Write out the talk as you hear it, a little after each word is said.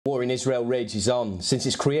War in Israel rages on. Since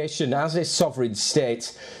its creation as a sovereign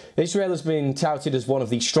state, Israel has been touted as one of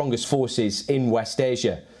the strongest forces in West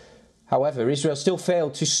Asia. However, Israel still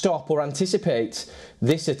failed to stop or anticipate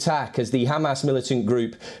this attack as the Hamas militant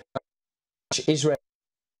group Israel.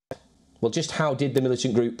 Well, just how did the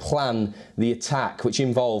militant group plan the attack, which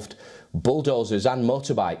involved bulldozers and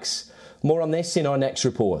motorbikes? More on this in our next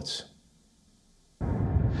report.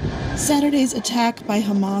 Saturday's attack by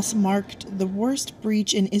Hamas marked the worst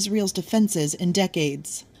breach in Israel's defenses in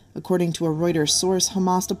decades. According to a Reuters source,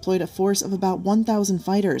 Hamas deployed a force of about 1,000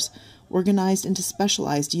 fighters, organized into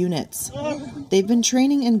specialized units. They've been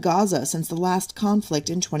training in Gaza since the last conflict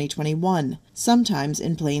in 2021, sometimes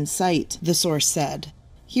in plain sight, the source said.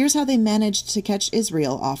 Here's how they managed to catch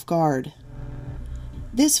Israel off guard.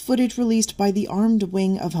 This footage released by the armed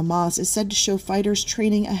wing of Hamas is said to show fighters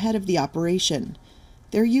training ahead of the operation.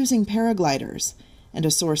 They're using paragliders, and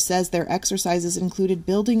a source says their exercises included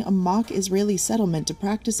building a mock Israeli settlement to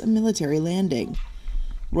practice a military landing.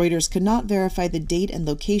 Reuters could not verify the date and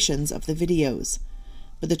locations of the videos,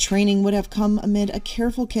 but the training would have come amid a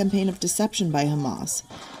careful campaign of deception by Hamas,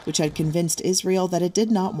 which had convinced Israel that it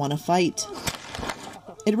did not want to fight.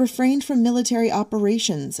 It refrained from military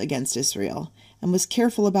operations against Israel and was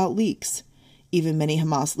careful about leaks. Even many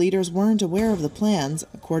Hamas leaders weren't aware of the plans,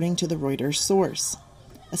 according to the Reuters source.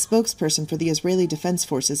 A spokesperson for the Israeli Defense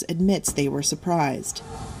Forces admits they were surprised.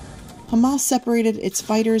 Hamas separated its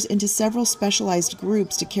fighters into several specialized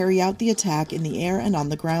groups to carry out the attack in the air and on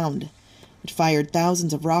the ground. It fired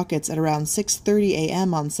thousands of rockets at around 6:30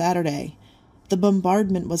 a.m. on Saturday. The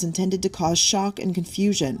bombardment was intended to cause shock and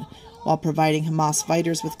confusion, while providing Hamas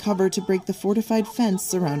fighters with cover to break the fortified fence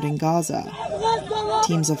surrounding Gaza.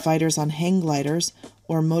 Teams of fighters on hang gliders,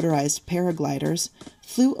 or motorized paragliders,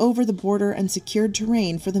 flew over the border and secured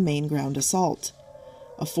terrain for the main ground assault.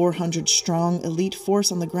 A 400-strong elite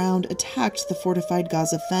force on the ground attacked the fortified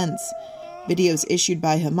Gaza fence. Videos issued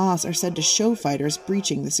by Hamas are said to show fighters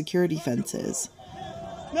breaching the security fences.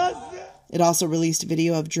 It also released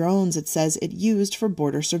video of drones it says it used for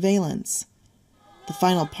border surveillance. The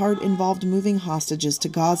final part involved moving hostages to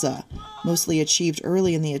Gaza, mostly achieved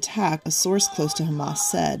early in the attack, a source close to Hamas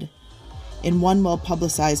said. In one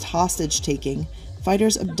well-publicized hostage-taking,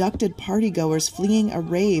 fighters abducted partygoers fleeing a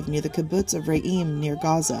rave near the kibbutz of Re'im near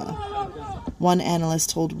Gaza. One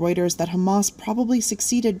analyst told Reuters that Hamas probably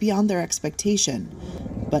succeeded beyond their expectation,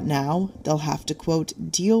 but now they'll have to,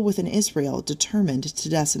 quote, deal with an Israel determined to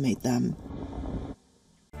decimate them.